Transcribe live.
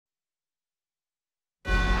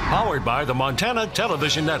Powered by the Montana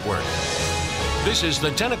Television Network. This is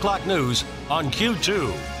the 10 o'clock news on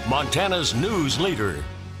Q2, Montana's news leader.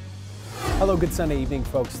 Hello, good Sunday evening,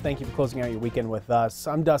 folks. Thank you for closing out your weekend with us.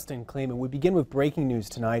 I'm Dustin Klemann. We begin with breaking news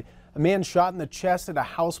tonight. A man shot in the chest at a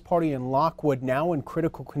house party in Lockwood, now in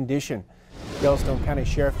critical condition. Yellowstone County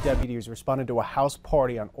Sheriff deputies responded to a house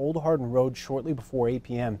party on Old Hardin Road shortly before 8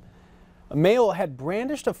 p.m. A male had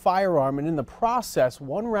brandished a firearm, and in the process,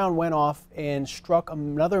 one round went off and struck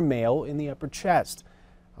another male in the upper chest.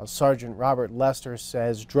 Sergeant Robert Lester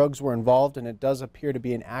says drugs were involved, and it does appear to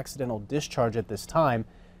be an accidental discharge at this time.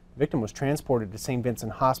 The victim was transported to St.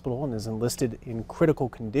 Vincent Hospital and is enlisted in critical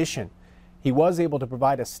condition. He was able to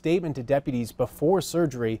provide a statement to deputies before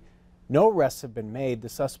surgery. No arrests have been made. The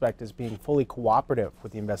suspect is being fully cooperative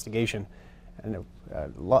with the investigation. And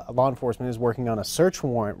law enforcement is working on a search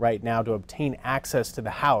warrant right now to obtain access to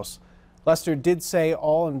the house. Lester did say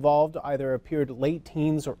all involved either appeared late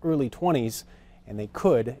teens or early 20s, and they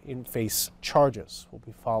could face charges. We'll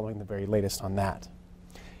be following the very latest on that.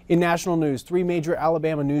 In national news, 3 major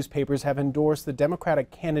Alabama newspapers have endorsed the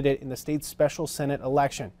Democratic candidate in the state's special Senate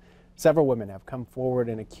election. Several women have come forward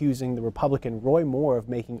in accusing the Republican Roy Moore of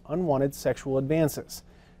making unwanted sexual advances.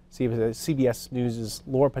 CBS News'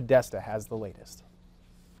 Laura Podesta has the latest.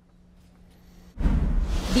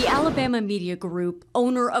 The Alabama Media Group,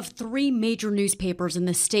 owner of 3 major newspapers in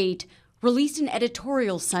the state, released an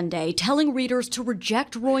editorial Sunday telling readers to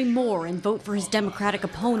reject Roy Moore and vote for his Democratic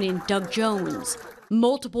opponent, Doug Jones.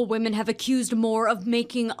 Multiple women have accused Moore of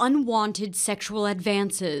making unwanted sexual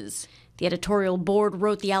advances. The editorial board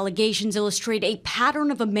wrote the allegations illustrate a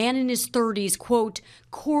pattern of a man in his 30s, quote,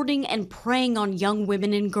 courting and preying on young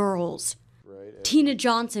women and girls. Tina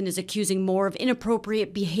Johnson is accusing Moore of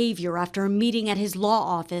inappropriate behavior after a meeting at his law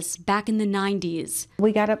office back in the 90s.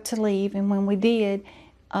 We got up to leave, and when we did,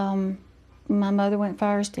 my mother went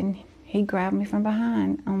first, and he grabbed me from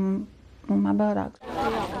behind on my buttocks.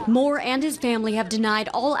 Moore and his family have denied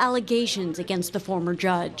all allegations against the former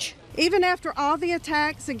judge. Even after all the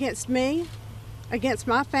attacks against me, against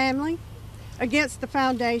my family, against the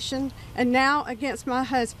foundation, and now against my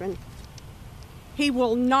husband, he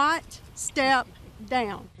will not step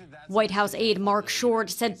down. White House aide Mark Short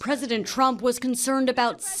said President Trump was concerned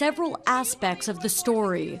about several aspects of the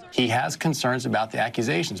story. He has concerns about the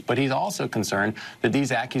accusations, but he's also concerned that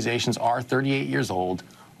these accusations are 38 years old.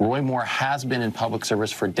 Roy Moore has been in public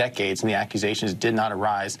service for decades, and the accusations did not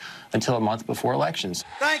arise until a month before elections.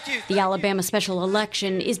 Thank you. The Alabama special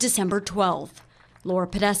election is December 12th. Laura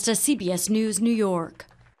Podesta, CBS News, New York.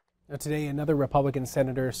 Now today, another Republican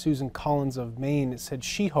Senator, Susan Collins of Maine, said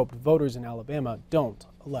she hoped voters in Alabama don't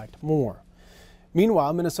elect Moore.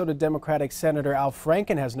 Meanwhile, Minnesota Democratic Senator Al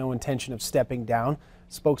Franken has no intention of stepping down.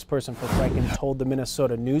 Spokesperson for Franken told the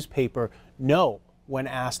Minnesota newspaper no when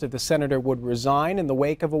asked if the senator would resign in the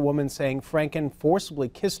wake of a woman saying Franken forcibly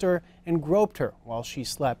kissed her and groped her while she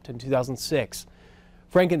slept in 2006.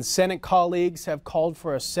 Franken's Senate colleagues have called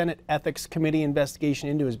for a Senate Ethics Committee investigation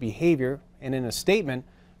into his behavior, and in a statement,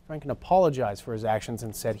 Franken apologized for his actions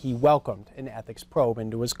and said he welcomed an ethics probe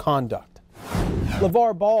into his conduct.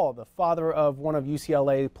 LeVar Ball, the father of one of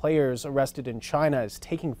UCLA players arrested in China, is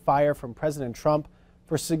taking fire from President Trump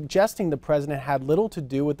for suggesting the president had little to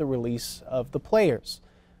do with the release of the players.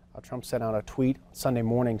 Trump sent out a tweet Sunday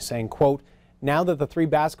morning saying, quote, now that the 3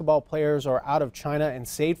 basketball players are out of China and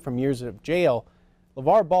saved from years of jail,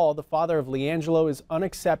 LeVar Ball, the father of LiAngelo, is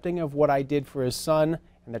unaccepting of what I did for his son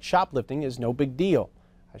and that shoplifting is no big deal.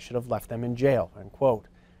 I should have left them in jail, end quote.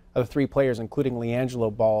 The 3 players, including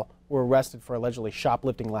LiAngelo Ball, were arrested for allegedly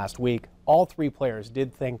shoplifting last week. All 3 players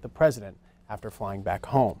did thank the president after flying back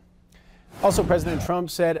home. Also, President Trump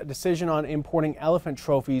said a decision on importing elephant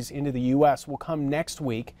trophies into the U.S. will come next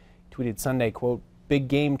week. He tweeted Sunday, quote, big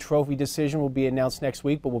game trophy decision will be announced next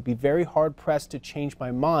week, but will be very hard pressed to change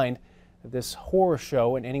my mind that this horror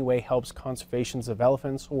show in any way helps conservations of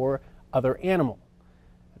elephants or other animal.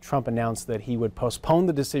 Trump announced that he would postpone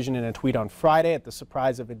the decision in a tweet on Friday at the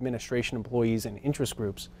surprise of administration employees and interest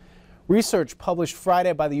groups. Research published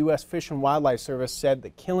Friday by the U.S. Fish and Wildlife Service said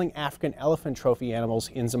that killing African elephant trophy animals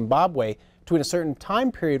in Zimbabwe between a certain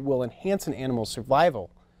time period will enhance an animal's survival.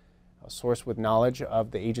 A source with knowledge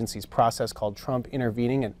of the agency's process called Trump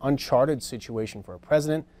intervening an uncharted situation for a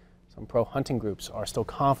president. Some pro-hunting groups are still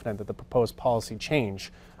confident that the proposed policy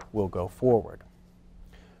change will go forward.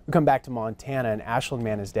 We come back to Montana. An Ashland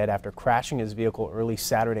man is dead after crashing his vehicle early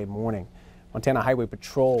Saturday morning. Montana Highway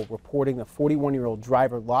Patrol reporting the 41-year-old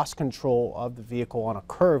driver lost control of the vehicle on a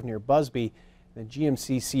curve near Busby. The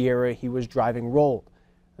GMC Sierra he was driving rolled.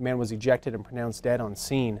 The man was ejected and pronounced dead on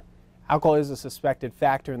scene. Alcohol is a suspected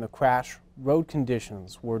factor in the crash. Road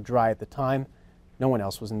conditions were dry at the time. No one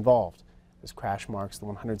else was involved. This crash marks the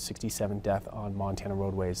 167th death on Montana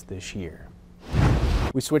roadways this year.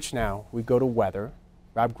 We switch now. We go to weather.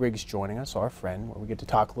 Rob Griggs joining us, our friend, where we get to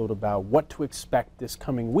talk a little about what to expect this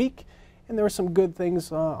coming week. And there are some good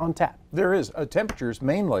things on tap. There is. Temperatures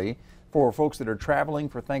mainly for folks that are traveling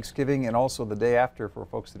for Thanksgiving and also the day after for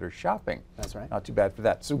folks that are shopping. That's right. Not too bad for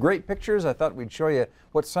that. So great pictures. I thought we'd show you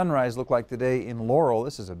what sunrise looked like today in Laurel.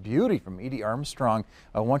 This is a beauty from Edie Armstrong.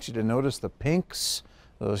 I want you to notice the pinks,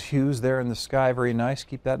 those hues there in the sky. Very nice.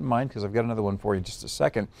 Keep that in mind because I've got another one for you in just a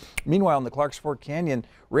second. Meanwhile, in the Clarks Fork Canyon,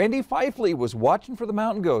 Randy Fifley was watching for the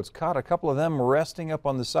mountain goats. Caught a couple of them resting up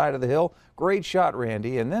on the side of the hill. Great shot,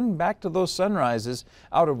 Randy. And then back to those sunrises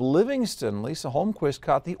out of Livingston. Lisa Holmquist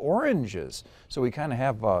caught the oranges. So we kind of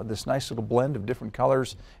have this nice little blend of different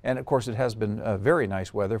colors. And of course, it has been very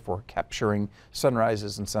nice weather for capturing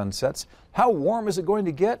sunrises and sunsets. How warm is it going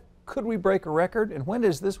to get? Could we break a record? And when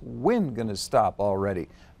is this wind going to stop already?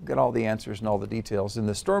 We've got all the answers and all the details in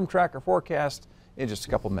the Storm Tracker forecast in just a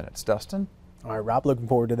couple minutes. Dustin? All right, Rob, looking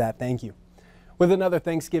forward to that. Thank you. With another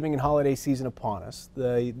Thanksgiving and holiday season upon us,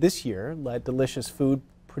 this year let delicious food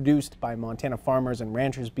produced by Montana farmers and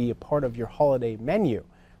ranchers be a part of your holiday menu.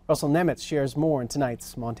 Russell Nemitz shares more in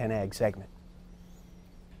tonight's Montana Ag segment.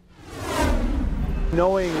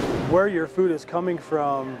 Knowing where your food is coming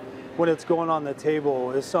from when it's going on the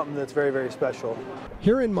table is something that's very, very special.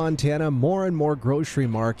 Here in Montana, more and more grocery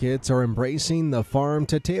markets are embracing the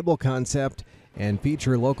farm-to-table concept and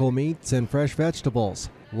feature local meats and fresh vegetables.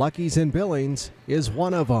 Lucky's in Billings is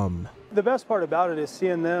one of them. The best part about it is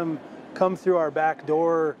seeing them come through our back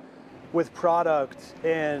door with product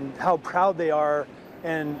and how proud they are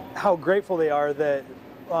and how grateful they are that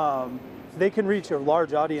they can reach a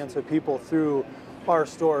large audience of people through our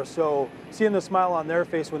store. So seeing the smile on their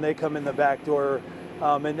face when they come in the back door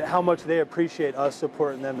and how much they appreciate us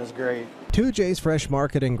supporting them is great. 2J's Fresh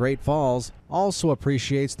Market in Great Falls also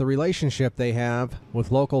appreciates the relationship they have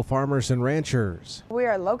with local farmers and ranchers. We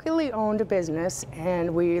are a locally owned business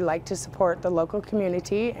and we like to support the local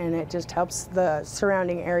community, and it just helps the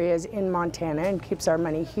surrounding areas in Montana and keeps our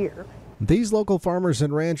money here. These local farmers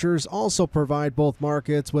and ranchers also provide both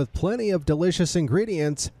markets with plenty of delicious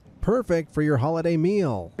ingredients, perfect for your holiday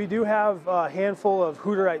meal. We do have a handful of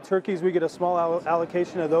Hooterite turkeys. We get a small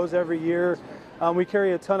allocation of those every year. We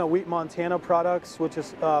carry a ton of Wheat Montana products, which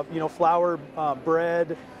is flour,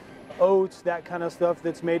 bread, oats, that kind of stuff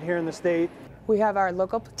that's made here in the state. We have our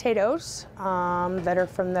local potatoes that are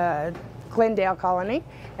from the Glendale colony,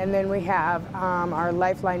 and then we have our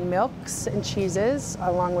Lifeline milks and cheeses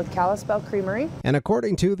along with Kalispell Creamery. And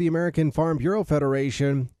according to the American Farm Bureau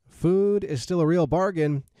Federation, food is still a real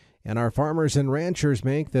bargain, and our farmers and ranchers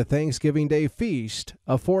make the Thanksgiving Day feast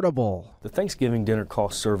affordable. The Thanksgiving dinner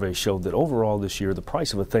cost survey showed that overall this year the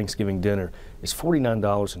price of a Thanksgiving dinner is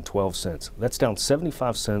 $49.12. That's down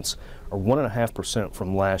 75 cents or 1.5%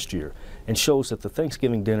 from last year, and shows that the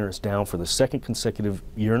Thanksgiving dinner is down for the second consecutive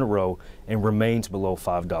year in a row and remains below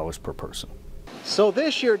 $5 per person. So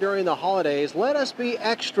this year during the holidays, let us be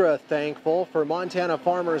extra thankful for Montana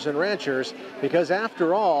farmers and ranchers, because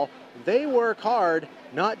after all, they work hard,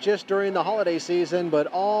 not just during the holiday season, but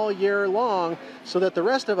all year long, so that the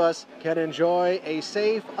rest of us can enjoy a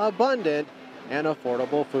safe, abundant, and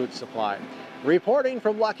affordable food supply. Reporting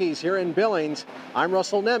from Lucky's here in Billings, I'm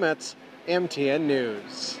Russell Nemitz, MTN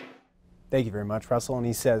News. Thank you very much, Russell. And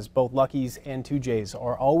he says both Lucky's and 2J's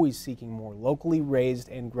are always seeking more locally raised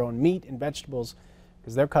and grown meat and vegetables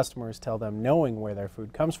because their customers tell them knowing where their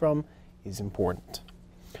food comes from is important.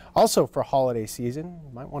 Also for holiday season,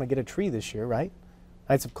 you might want to get a tree this year, right?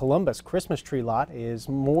 Knights of Columbus Christmas tree lot is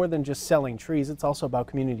more than just selling trees. It's also about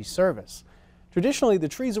community service. Traditionally, the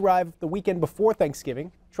trees arrive the weekend before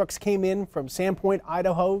Thanksgiving. Trucks came in from Sandpoint,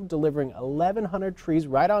 Idaho, delivering 1,100 trees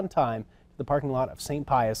right on time to the parking lot of St.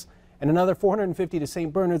 Pius, and another 450 to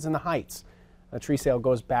St. Bernard's in the Heights. The tree sale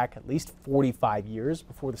goes back at least 45 years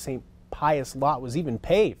before the St. Pius lot was even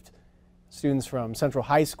paved. Students from Central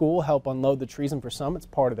High School help unload the trees, and for some, it's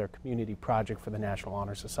part of their community project for the National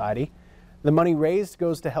Honor Society. The money raised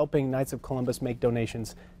goes to helping Knights of Columbus make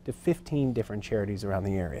donations to 15 different charities around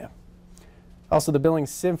the area. Also, the Billings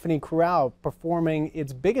Symphony Chorale performing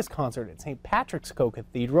its biggest concert at St. Patrick's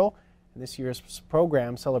Co-Cathedral. And this year's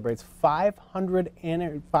program celebrates the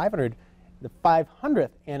 500th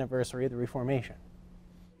anniversary of the Reformation.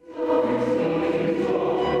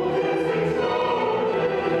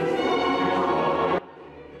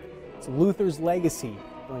 It's Luther's Legacy,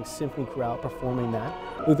 Billings Symphony Chorale performing that.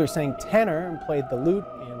 Luther sang tenor and played the lute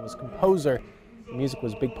and was composer. The music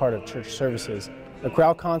was a big part of church services The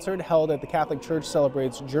chorale concert held at the Catholic Church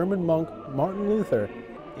celebrates German monk Martin Luther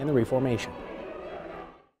and the Reformation.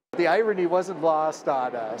 The irony wasn't lost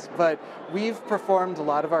on us, but we've performed a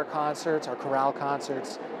lot of our concerts, our chorale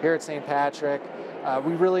concerts, here at St. Patrick.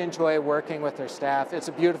 We really enjoy working with their staff. It's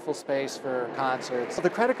a beautiful space for concerts. The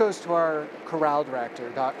credit goes to our chorale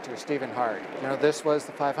director, Dr. Stephen Hart. You know, this was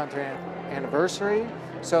the 500th anniversary,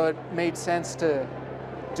 so it made sense to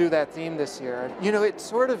do that theme this year. You know, it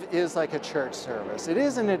sort of is like a church service. It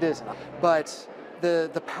is and it isn't. But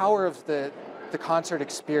the power of the concert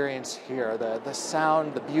experience here, the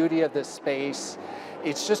sound, the beauty of this space,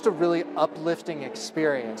 it's just a really uplifting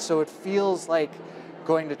experience. So it feels like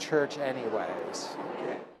going to church anyways.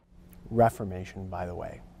 Reformation, by the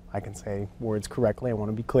way. I can say words correctly. I want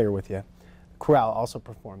to be clear with you. The chorale also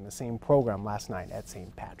performed the same program last night at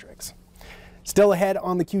St. Patrick's. Still ahead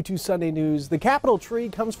on the Q2 Sunday News, the Capitol tree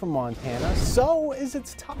comes from Montana. So is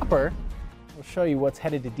its topper. We'll show you what's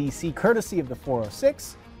headed to D.C. courtesy of the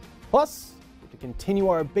 406. Plus, to continue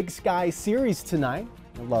our Big Sky series tonight.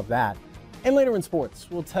 You'll love that. And later in sports,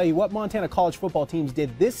 we'll tell you what Montana college football teams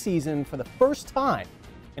did this season for the first time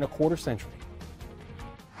in a quarter century.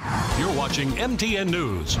 You're watching MTN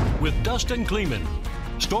News with Dustin Klemann,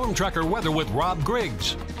 Storm Tracker weather with Rob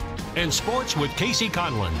Griggs, and sports with Casey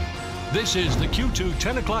Conlon. This is the Q2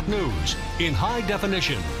 10 o'clock news in high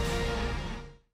definition.